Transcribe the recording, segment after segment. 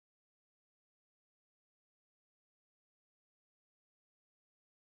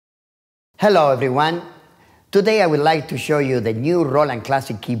Hello everyone. Today I would like to show you the new Roland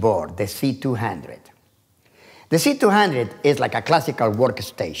classic keyboard, the C-200. The C-200 is like a classical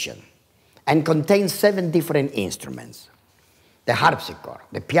workstation and contains 7 different instruments: the harpsichord,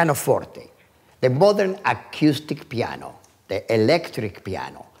 the pianoforte, the modern acoustic piano, the electric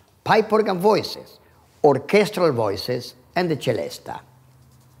piano, pipe organ voices, orchestral voices, and the celesta.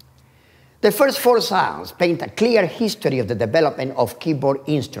 The first 4 sounds paint a clear history of the development of keyboard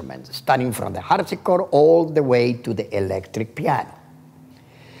instruments, starting from the harpsichord all the way to the electric piano.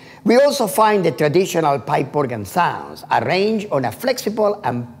 We also find the traditional pipe organ sounds arranged on a flexible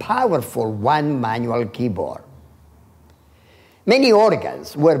and powerful one manual keyboard. Many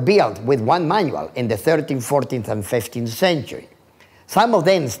organs were built with one manual in the 13th, 14th, and 15th century, some of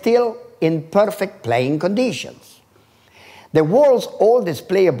them still in perfect playing conditions. The world's oldest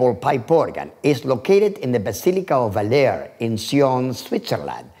playable pipe organ is located in the Basilica of Valère in Sion,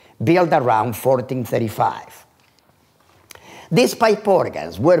 Switzerland, built around 1435. These pipe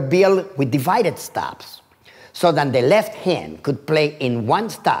organs were built with divided stops, so that the left hand could play in one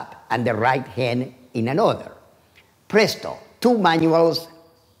stop and the right hand in another. Presto, 2 manuals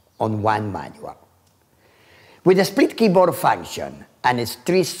on one manual. With a split keyboard function and its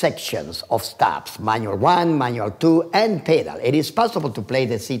 3 sections of stops, manual 1, manual 2, and pedal, it is possible to play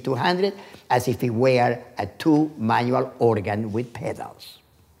the C-200 as if it were a 2-manual organ with pedals.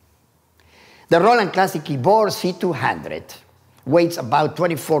 The Roland Classic keyboard C-200 weighs about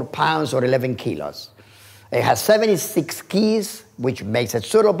 24 pounds or 11 kilos. It has 76 keys, which makes it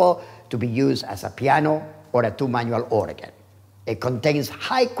suitable to be used as a piano or a 2-manual organ. It contains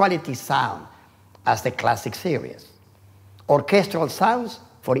high-quality sound as the Classic series, orchestral sounds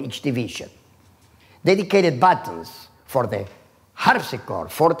for each division, dedicated buttons for the harpsichord,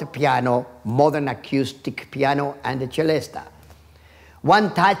 fortepiano, modern acoustic piano, and the celesta,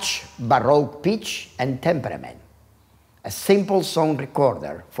 one-touch Baroque pitch and temperament, a simple song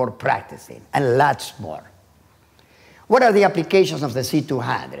recorder for practicing, and lots more. What are the applications of the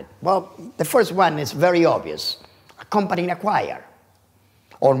C-200? Well, the first one is very obvious: accompanying a choir,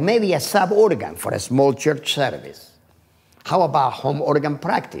 or maybe a sub-organ for a small church service. How about home organ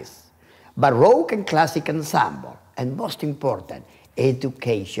practice, Baroque and classic ensemble, and most important,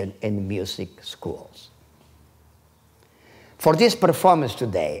 education in music schools? For this performance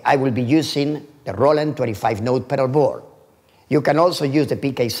today, I will be using the Roland 25-note pedal board. You can also use the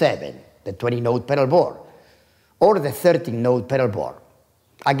PK7, the 20-note pedal board, or the 13-note pedal board.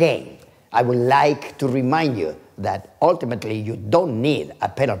 Again, I would like to remind you that ultimately you don't need a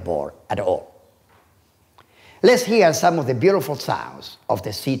pedal board at all. Let's hear some of the beautiful sounds of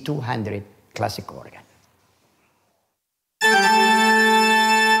the C-200 classic organ.